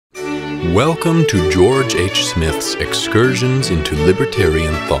Welcome to George H. Smith's Excursions into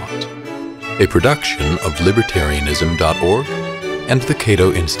Libertarian Thought, a production of Libertarianism.org and the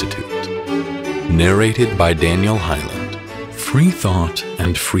Cato Institute. Narrated by Daniel Hyland. Freethought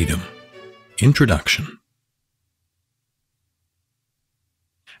and Freedom. Introduction.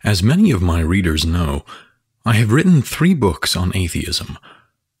 As many of my readers know, I have written 3 books on atheism,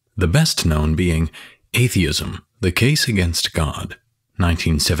 the best known being Atheism, The Case Against God,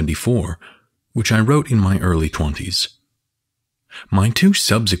 1974, which I wrote in my early 20s. My 2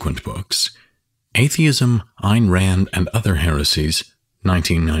 subsequent books, Atheism, Ayn Rand and Other Heresies,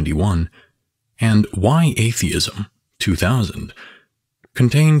 1991, and Why Atheism, 2000,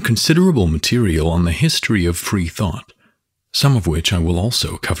 contain considerable material on the history of free thought, some of which I will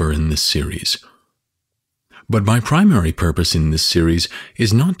also cover in this series. But my primary purpose in this series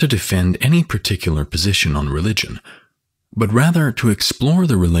is not to defend any particular position on religion, but rather to explore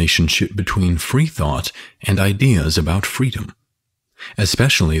the relationship between free thought and ideas about freedom,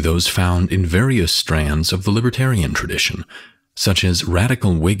 especially those found in various strands of the libertarian tradition, such as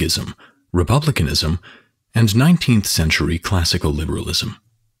radical Whiggism, republicanism, and 19th century classical liberalism.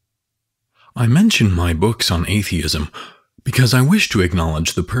 I mention my books on atheism because I wish to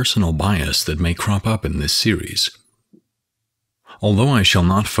acknowledge the personal bias that may crop up in this series. Although I shall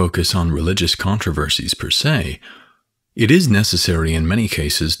not focus on religious controversies per se, it is necessary in many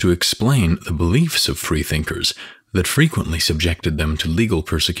cases to explain the beliefs of freethinkers that frequently subjected them to legal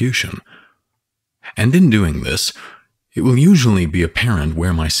persecution. And in doing this, it will usually be apparent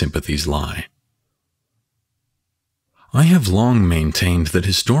where my sympathies lie. I have long maintained that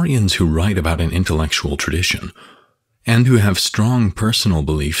historians who write about an intellectual tradition, and who have strong personal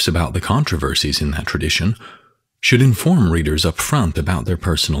beliefs about the controversies in that tradition, should inform readers up front about their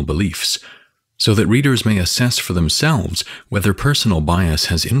personal beliefs, so that readers may assess for themselves whether personal bias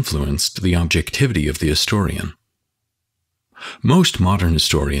has influenced the objectivity of the historian. Most modern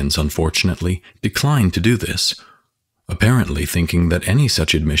historians, unfortunately, decline to do this, apparently thinking that any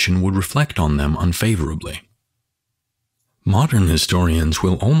such admission would reflect on them unfavorably. Modern historians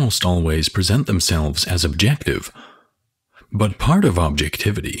will almost always present themselves as objective, but part of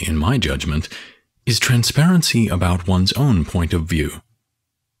objectivity, in my judgment, is transparency about one's own point of view.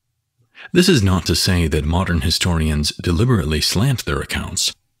 This is not to say that modern historians deliberately slant their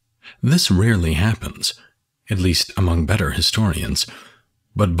accounts. This rarely happens, at least among better historians,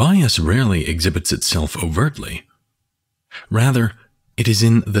 but bias rarely exhibits itself overtly. Rather, it is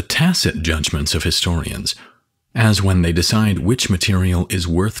in the tacit judgments of historians, as when they decide which material is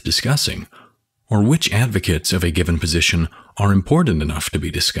worth discussing, or which advocates of a given position are important enough to be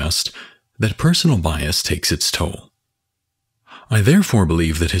discussed, that personal bias takes its toll. I therefore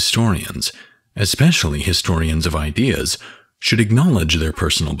believe that historians, especially historians of ideas, should acknowledge their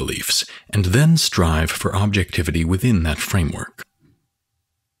personal beliefs and then strive for objectivity within that framework.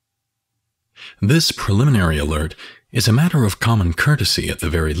 This preliminary alert is a matter of common courtesy at the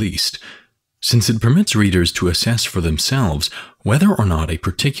very least, since it permits readers to assess for themselves whether or not a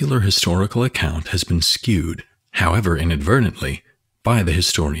particular historical account has been skewed, however inadvertently, by the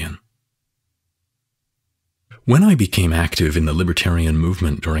historian. When I became active in the libertarian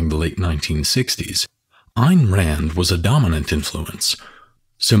movement during the late 1960s, Ayn Rand was a dominant influence,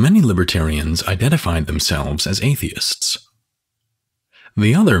 so many libertarians identified themselves as atheists.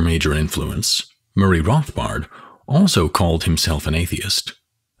 The other major influence, Murray Rothbard, also called himself an atheist,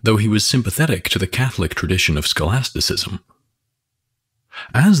 though he was sympathetic to the Catholic tradition of scholasticism.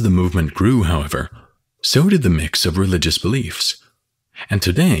 As the movement grew, however, so did the mix of religious beliefs, and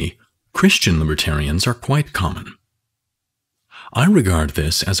today, Christian libertarians are quite common. I regard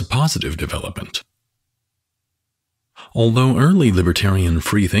this as a positive development. Although early libertarian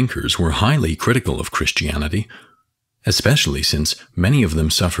freethinkers were highly critical of Christianity, especially since many of them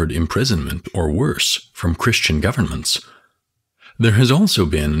suffered imprisonment or worse from Christian governments, there has also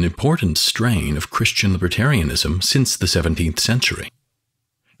been an important strain of Christian libertarianism since the 17th century.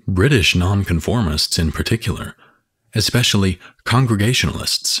 British nonconformists in particular, especially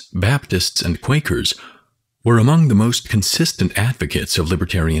Congregationalists, Baptists, and Quakers, were among the most consistent advocates of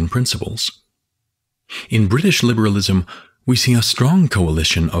libertarian principles. In British liberalism, we see a strong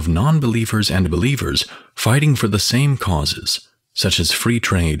coalition of non-believers and believers fighting for the same causes, such as free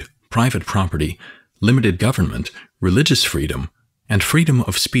trade, private property, limited government, religious freedom, and freedom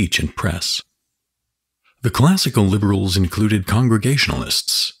of speech and press. The classical liberals included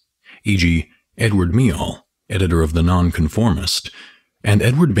Congregationalists, e.g. Edward Meall, editor of The Nonconformist, and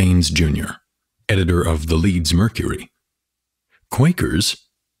Edward Baines, Jr., editor of The Leeds Mercury. Quakers,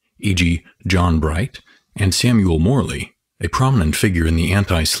 e.g. John Bright and Samuel Morley, a prominent figure in the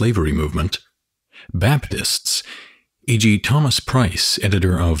anti-slavery movement; Baptists, e.g. Thomas Price,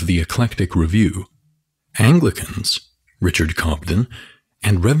 editor of The Eclectic Review; Anglicans, Richard Cobden,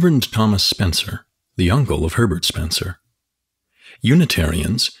 and Reverend Thomas Spencer, the uncle of Herbert Spencer;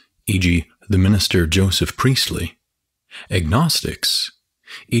 Unitarians, e.g. the minister Joseph Priestley; Agnostics,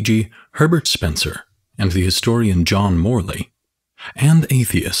 e.g. Herbert Spencer and the historian John Morley; and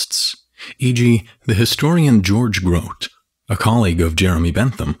atheists, e.g. the historian George Grote, a colleague of Jeremy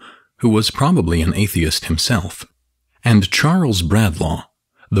Bentham, who was probably an atheist himself, and Charles Bradlaugh,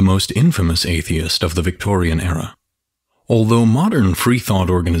 the most infamous atheist of the Victorian era. Although modern freethought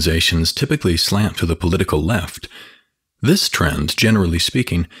organizations typically slant to the political left, this trend, generally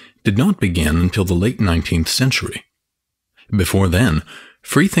speaking, did not begin until the late 19th century. Before then,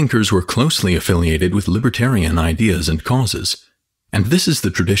 freethinkers were closely affiliated with libertarian ideas and causes, and this is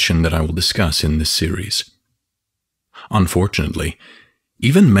the tradition that I will discuss in this series. Unfortunately,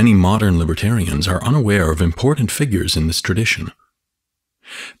 even many modern libertarians are unaware of important figures in this tradition.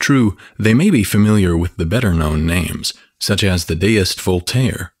 True, they may be familiar with the better-known names, such as the deist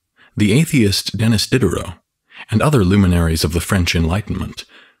Voltaire, the atheist Denis Diderot, and other luminaries of the French Enlightenment,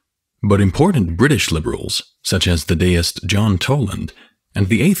 but important British liberals, such as the deist John Toland and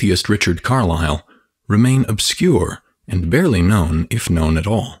the atheist Richard Carlile, remain obscure and barely known, if known at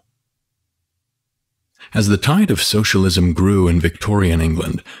all. As the tide of socialism grew in Victorian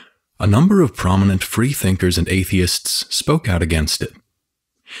England, a number of prominent freethinkers and atheists spoke out against it.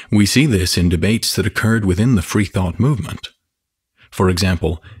 We see this in debates that occurred within the Freethought movement. For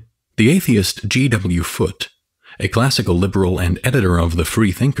example, the atheist G.W. Foote, a classical liberal and editor of The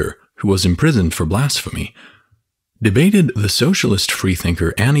Freethinker who was imprisoned for blasphemy, debated the socialist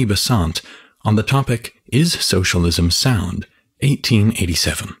freethinker Annie Besant on the topic, "Is Socialism Sound?"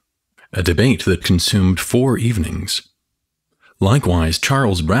 1887, a debate that consumed 4 evenings. Likewise,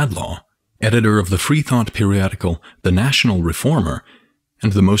 Charles Bradlaugh, editor of the freethought periodical The National Reformer,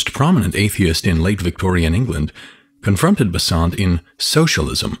 and the most prominent atheist in late Victorian England, confronted Besant in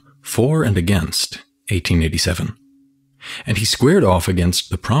Socialism, For and Against, 1887. And he squared off against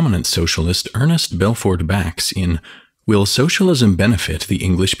the prominent socialist Ernest Belford Bax in Will Socialism Benefit the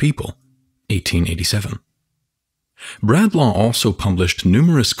English People? 1887. Bradlaugh also published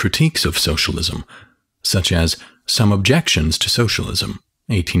numerous critiques of socialism, such as Some Objections to Socialism,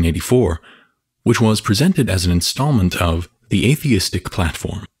 1884, which was presented as an installment of The Atheistic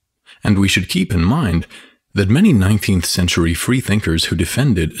Platform, and we should keep in mind that many 19th century freethinkers who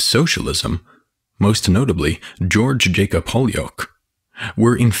defended socialism, most notably George Jacob Holyoake,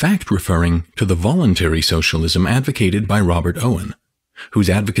 were in fact referring to the voluntary socialism advocated by Robert Owen, whose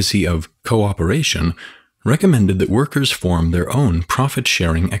advocacy of cooperation recommended that workers form their own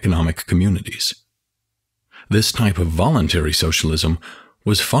profit-sharing economic communities. This type of voluntary socialism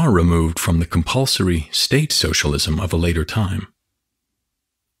was far removed from the compulsory state socialism of a later time.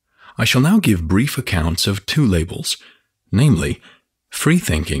 I shall now give brief accounts of 2 labels, namely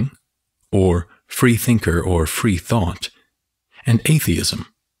freethinking, or freethinker or freethought, and atheism.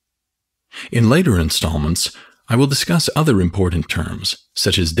 In later installments, I will discuss other important terms,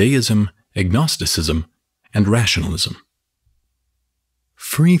 such as deism, agnosticism, and rationalism.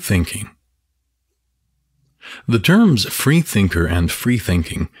 Freethinking. The terms freethinker and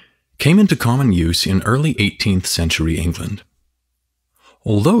freethinking came into common use in early 18th century England.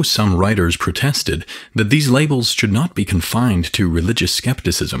 Although some writers protested that these labels should not be confined to religious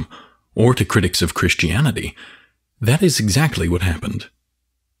skepticism or to critics of Christianity, that is exactly what happened.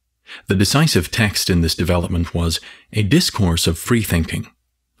 The decisive text in this development was A Discourse of Freethinking,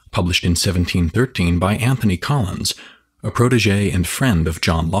 published in 1713 by Anthony Collins, a protege and friend of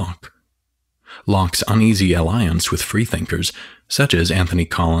John Locke. Locke's uneasy alliance with freethinkers, such as Anthony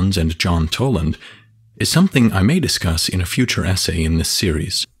Collins and John Toland, is something I may discuss in a future essay in this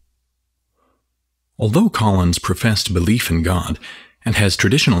series. Although Collins professed belief in God and has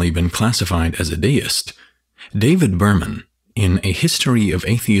traditionally been classified as a deist, David Berman, in A History of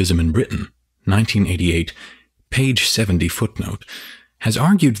Atheism in Britain, 1988, page 70 footnote, has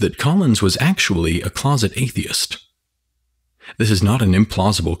argued that Collins was actually a closet atheist. This is not an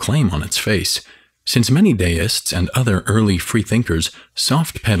implausible claim on its face, since many deists and other early freethinkers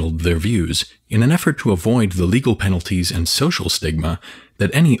soft-pedaled their views in an effort to avoid the legal penalties and social stigma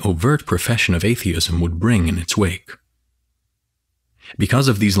that any overt profession of atheism would bring in its wake. Because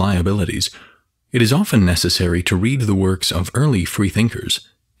of these liabilities, it is often necessary to read the works of early freethinkers,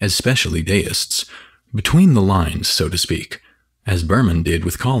 especially deists, between the lines, so to speak, as Berman did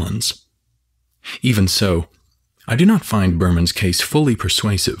with Collins. Even so, I do not find Berman's case fully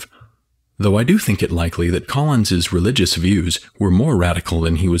persuasive, though I do think it likely that Collins's religious views were more radical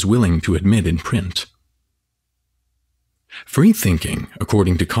than he was willing to admit in print. Free thinking,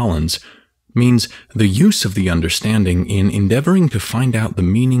 according to Collins, means the use of the understanding in endeavoring to find out the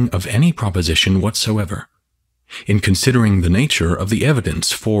meaning of any proposition whatsoever, in considering the nature of the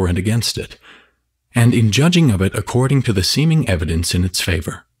evidence for and against it, and in judging of it according to the seeming evidence in its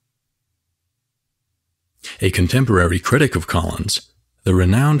favor. A contemporary critic of Collins, the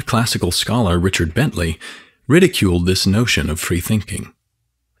renowned classical scholar Richard Bentley, ridiculed this notion of free thinking.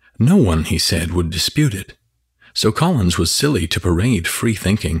 No one, he said, would dispute it. So Collins was silly to parade free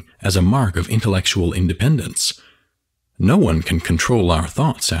thinking as a mark of intellectual independence. No one can control our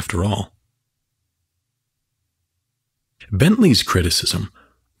thoughts, after all. Bentley's criticism,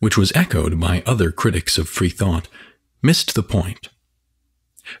 which was echoed by other critics of free thought, missed the point.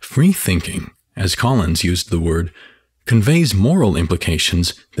 Free thinking, as Collins used the word, conveys moral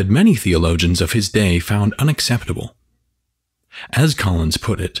implications that many theologians of his day found unacceptable. As Collins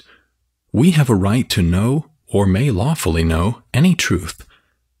put it, we have a right to know, or may lawfully know, any truth,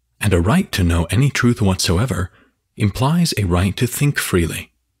 and a right to know any truth whatsoever implies a right to think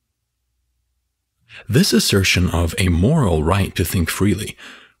freely. This assertion of a moral right to think freely,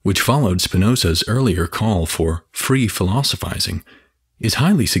 which followed Spinoza's earlier call for free philosophizing, is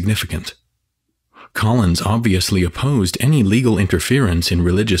highly significant. Collins obviously opposed any legal interference in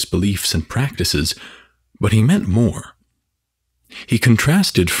religious beliefs and practices, but he meant more. He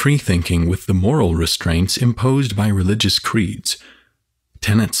contrasted free thinking with the moral restraints imposed by religious creeds,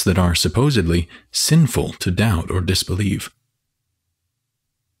 tenets that are supposedly sinful to doubt or disbelieve.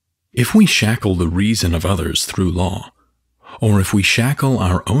 If we shackle the reason of others through law, or if we shackle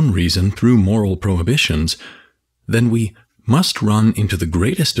our own reason through moral prohibitions, then we must run into the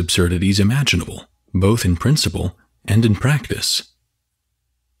greatest absurdities imaginable, both in principle and in practice.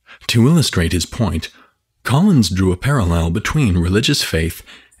 To illustrate his point, Collins drew a parallel between religious faith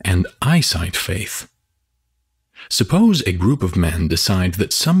and eyesight faith. Suppose a group of men decide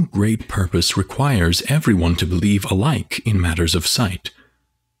that some great purpose requires everyone to believe alike in matters of sight.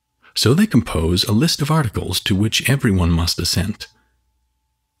 So they compose a list of articles to which everyone must assent.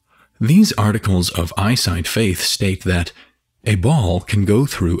 These articles of eyesight faith state that a ball can go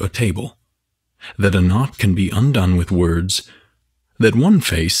through a table, that a knot can be undone with words, that one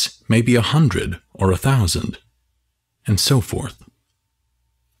face may be 100 or 1,000, and so forth.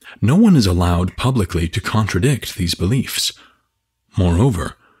 No one is allowed publicly to contradict these beliefs.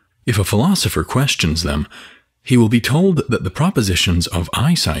 Moreover, if a philosopher questions them, he will be told that the propositions of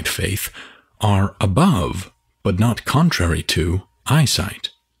eyesight faith are above, but not contrary to, eyesight.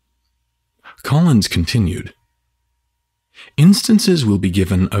 Collins continued, "Instances will be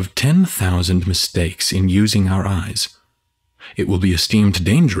given of 10,000 mistakes in using our eyes. It will be esteemed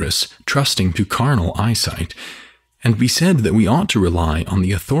dangerous trusting to carnal eyesight, and be said that we ought to rely on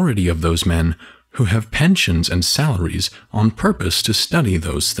the authority of those men who have pensions and salaries on purpose to study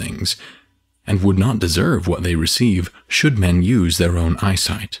those things, and would not deserve what they receive should men use their own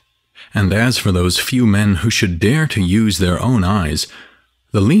eyesight. And as for those few men who should dare to use their own eyes,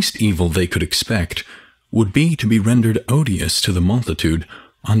 the least evil they could expect would be to be rendered odious to the multitude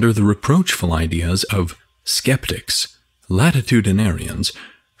under the reproachful ideas of skeptics, latitudinarians,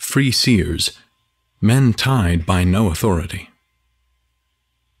 free seers, men tied by no authority."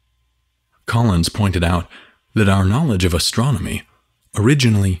 Collins pointed out that our knowledge of astronomy,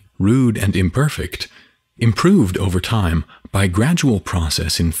 originally rude and imperfect, improved over time by gradual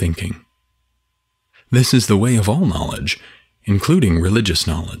process in thinking. This is the way of all knowledge, including religious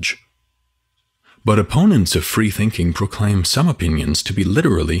knowledge. But opponents of free thinking proclaim some opinions to be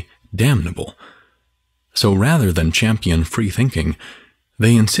literally damnable. So rather than champion free thinking,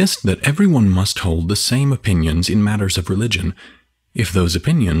 they insist that everyone must hold the same opinions in matters of religion, if those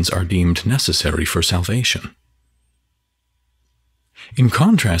opinions are deemed necessary for salvation. In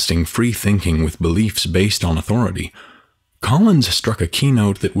contrasting free thinking with beliefs based on authority, Collins struck a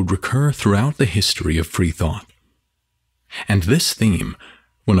keynote that would recur throughout the history of free thought. And this theme,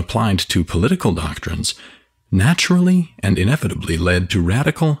 when applied to political doctrines, naturally and inevitably led to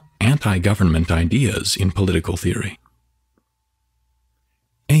radical anti-government ideas in political theory.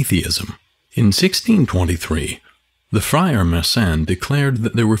 Atheism. In 1623, the Friar Mersenne declared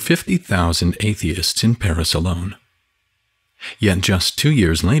that there were 50,000 atheists in Paris alone. Yet just 2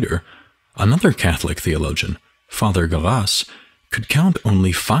 years later, another Catholic theologian, Father Garras, could count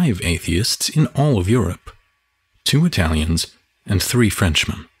only 5 atheists in all of Europe, 2 Italians and 3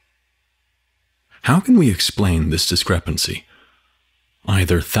 Frenchmen. How can we explain this discrepancy?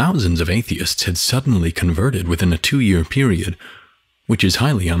 Either thousands of atheists had suddenly converted within a 2-year period, which is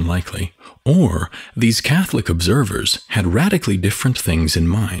highly unlikely, or these Catholic observers had radically different things in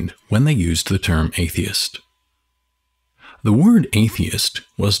mind when they used the term atheist. The word atheist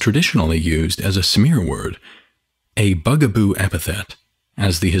was traditionally used as a smear word, a bugaboo epithet,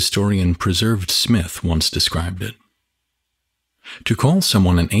 as the historian Preserved Smith once described it. To call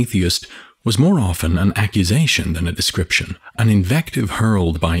someone an atheist was more often an accusation than a description, an invective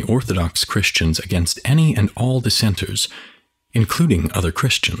hurled by Orthodox Christians against any and all dissenters, including other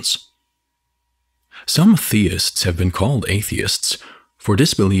Christians. Some theists have been called atheists for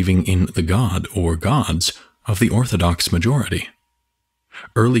disbelieving in the God or gods of the Orthodox majority.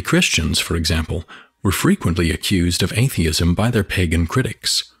 Early Christians, for example, were frequently accused of atheism by their pagan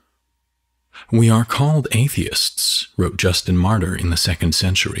critics. "We are called atheists," wrote Justin Martyr in the 2nd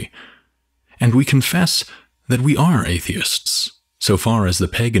century, "and we confess that we are atheists, so far as the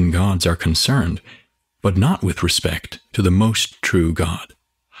pagan gods are concerned, but not with respect to the most true God."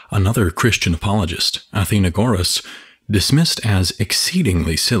 Another Christian apologist, Athenagoras, dismissed as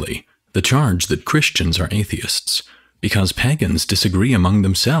exceedingly silly the charge that Christians are atheists, because pagans disagree among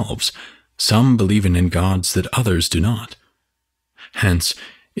themselves, some believing in gods that others do not. Hence,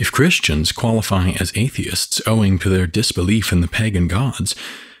 if Christians qualify as atheists owing to their disbelief in the pagan gods,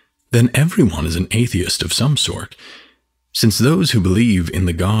 then everyone is an atheist of some sort, since those who believe in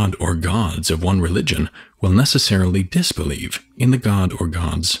the god or gods of one religion will necessarily disbelieve in the god or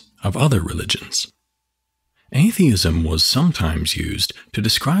gods of other religions. Atheism was sometimes used to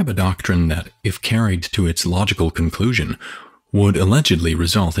describe a doctrine that, if carried to its logical conclusion, would allegedly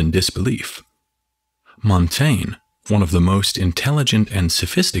result in disbelief. Montaigne, one of the most intelligent and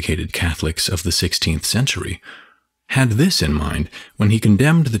sophisticated Catholics of the 16th century, had this in mind when he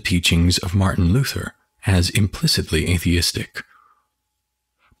condemned the teachings of Martin Luther as implicitly atheistic.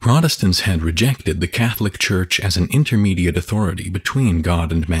 Protestants had rejected the Catholic Church as an intermediate authority between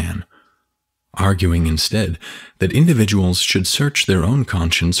God and man, arguing instead that individuals should search their own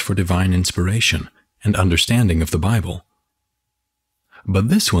conscience for divine inspiration and understanding of the Bible. But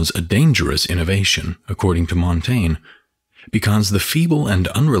this was a dangerous innovation, according to Montaigne, because the feeble and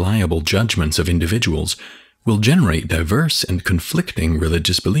unreliable judgments of individuals will generate diverse and conflicting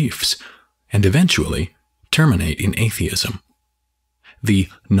religious beliefs, and eventually terminate in atheism. The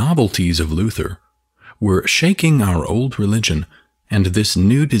novelties of Luther were shaking our old religion, and this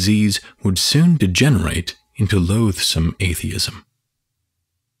new disease would soon degenerate into loathsome atheism.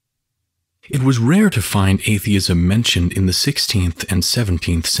 It was rare to find atheism mentioned in the 16th and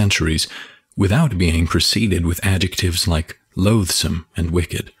 17th centuries without being preceded with adjectives like loathsome and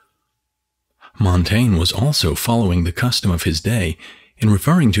wicked. Montaigne was also following the custom of his day in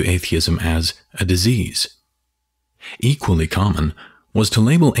referring to atheism as a disease. Equally common was to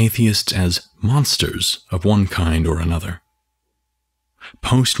label atheists as monsters of one kind or another.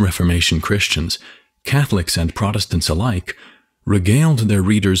 Post-Reformation Christians, Catholics and Protestants alike, regaled their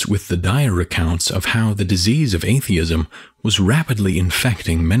readers with the dire accounts of how the disease of atheism was rapidly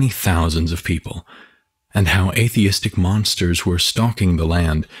infecting many thousands of people, and how atheistic monsters were stalking the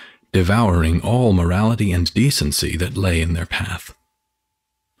land, devouring all morality and decency that lay in their path.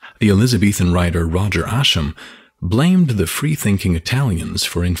 The Elizabethan writer Roger Ascham blamed the free-thinking Italians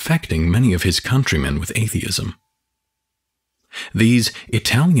for infecting many of his countrymen with atheism. These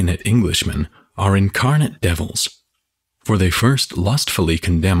Italianate Englishmen are incarnate devils, for they first lustfully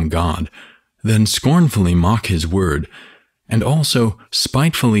condemn God, then scornfully mock his word, and also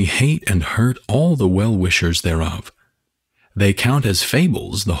spitefully hate and hurt all the well-wishers thereof. They count as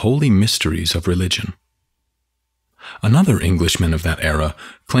fables the holy mysteries of religion. Another Englishman of that era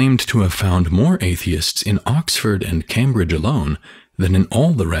claimed to have found more atheists in Oxford and Cambridge alone than in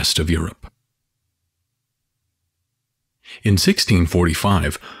all the rest of Europe. In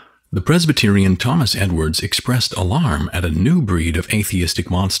 1645, the Presbyterian Thomas Edwards expressed alarm at a new breed of atheistic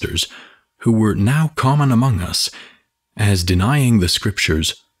monsters who were now common among us, as denying the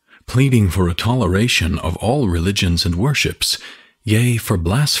Scriptures, pleading for a toleration of all religions and worships, yea, for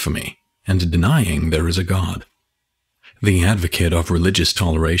blasphemy, and denying there is a God. The advocate of religious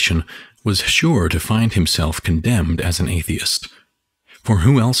toleration was sure to find himself condemned as an atheist, for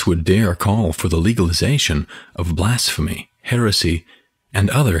who else would dare call for the legalization of blasphemy, heresy, and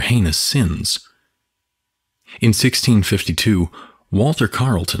other heinous sins? In 1652, Walter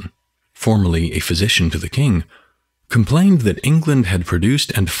Carleton, formerly a physician to the king, complained that England had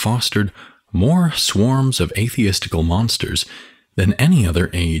produced and fostered more swarms of atheistical monsters than any other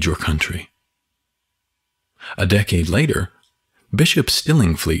age or country. A decade later, Bishop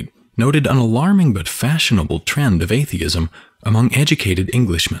Stillingfleet noted an alarming but fashionable trend of atheism among educated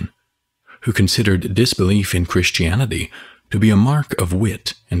Englishmen, who considered disbelief in Christianity to be a mark of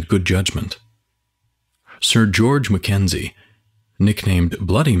wit and good judgment. Sir George Mackenzie, nicknamed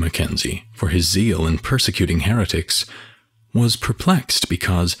Bloody Mackenzie for his zeal in persecuting heretics, was perplexed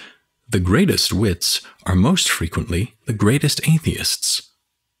because the greatest wits are most frequently the greatest atheists.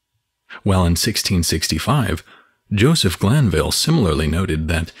 While in 1665, Joseph Glanville similarly noted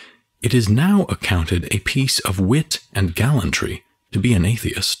that it is now accounted a piece of wit and gallantry to be an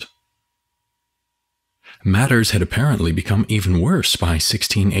atheist. Matters had apparently become even worse by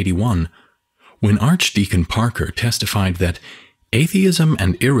 1681, when Archdeacon Parker testified that atheism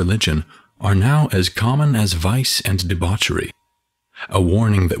and irreligion are now as common as vice and debauchery, a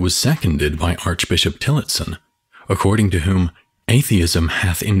warning that was seconded by Archbishop Tillotson, according to whom atheism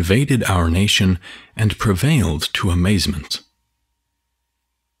hath invaded our nation and prevailed to amazement.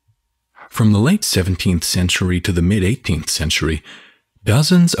 From the late 17th century to the mid-18th century,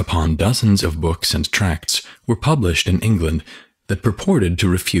 dozens upon dozens of books and tracts were published in England that purported to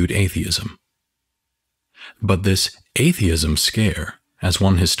refute atheism. But this atheism scare, as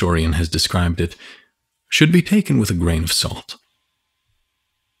one historian has described it, should be taken with a grain of salt.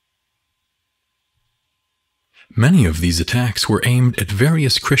 Many of these attacks were aimed at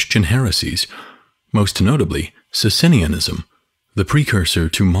various Christian heresies, most notably Socinianism, the precursor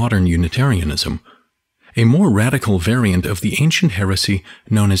to modern Unitarianism, a more radical variant of the ancient heresy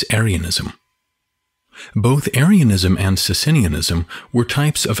known as Arianism. Both Arianism and Socinianism were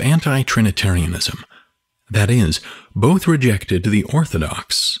types of anti-Trinitarianism. That is, both rejected the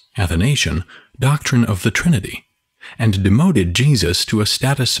orthodox, Athanasian, doctrine of the Trinity, and demoted Jesus to a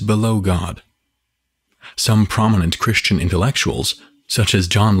status below God. Some prominent Christian intellectuals, such as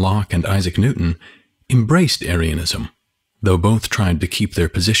John Locke and Isaac Newton, embraced Arianism, though both tried to keep their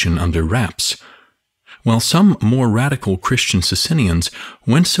position under wraps, while some more radical Christian Socinians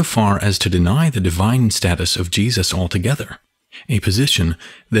went so far as to deny the divine status of Jesus altogether, a position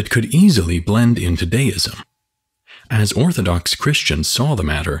that could easily blend into deism. As Orthodox Christians saw the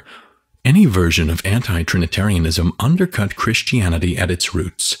matter, any version of anti-Trinitarianism undercut Christianity at its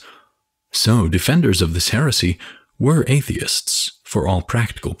roots. So defenders of this heresy were atheists for all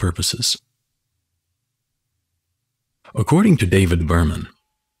practical purposes. According to David Berman,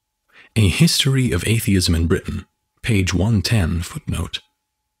 A History of Atheism in Britain, page 110, footnote,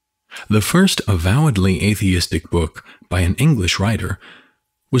 the first avowedly atheistic book by an English writer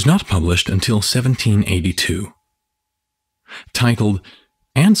was not published until 1782. Titled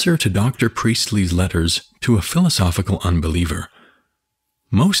Answer to Dr. Priestley's Letters to a Philosophical Unbeliever,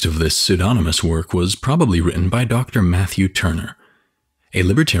 most of this pseudonymous work was probably written by Dr. Matthew Turner, a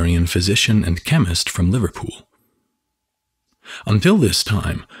libertarian physician and chemist from Liverpool. Until this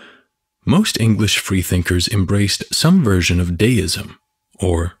time, most English freethinkers embraced some version of deism,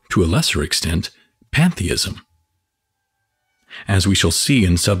 or, to a lesser extent, pantheism. As we shall see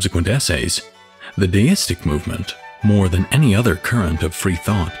in subsequent essays, the deistic movement, more than any other current of free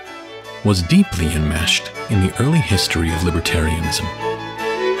thought, was deeply enmeshed in the early history of libertarianism.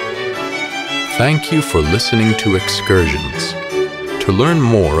 Thank you for listening to Excursions. To learn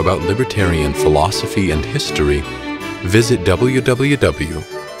more about libertarian philosophy and history, visit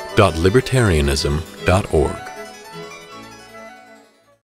www.libertarianism.org.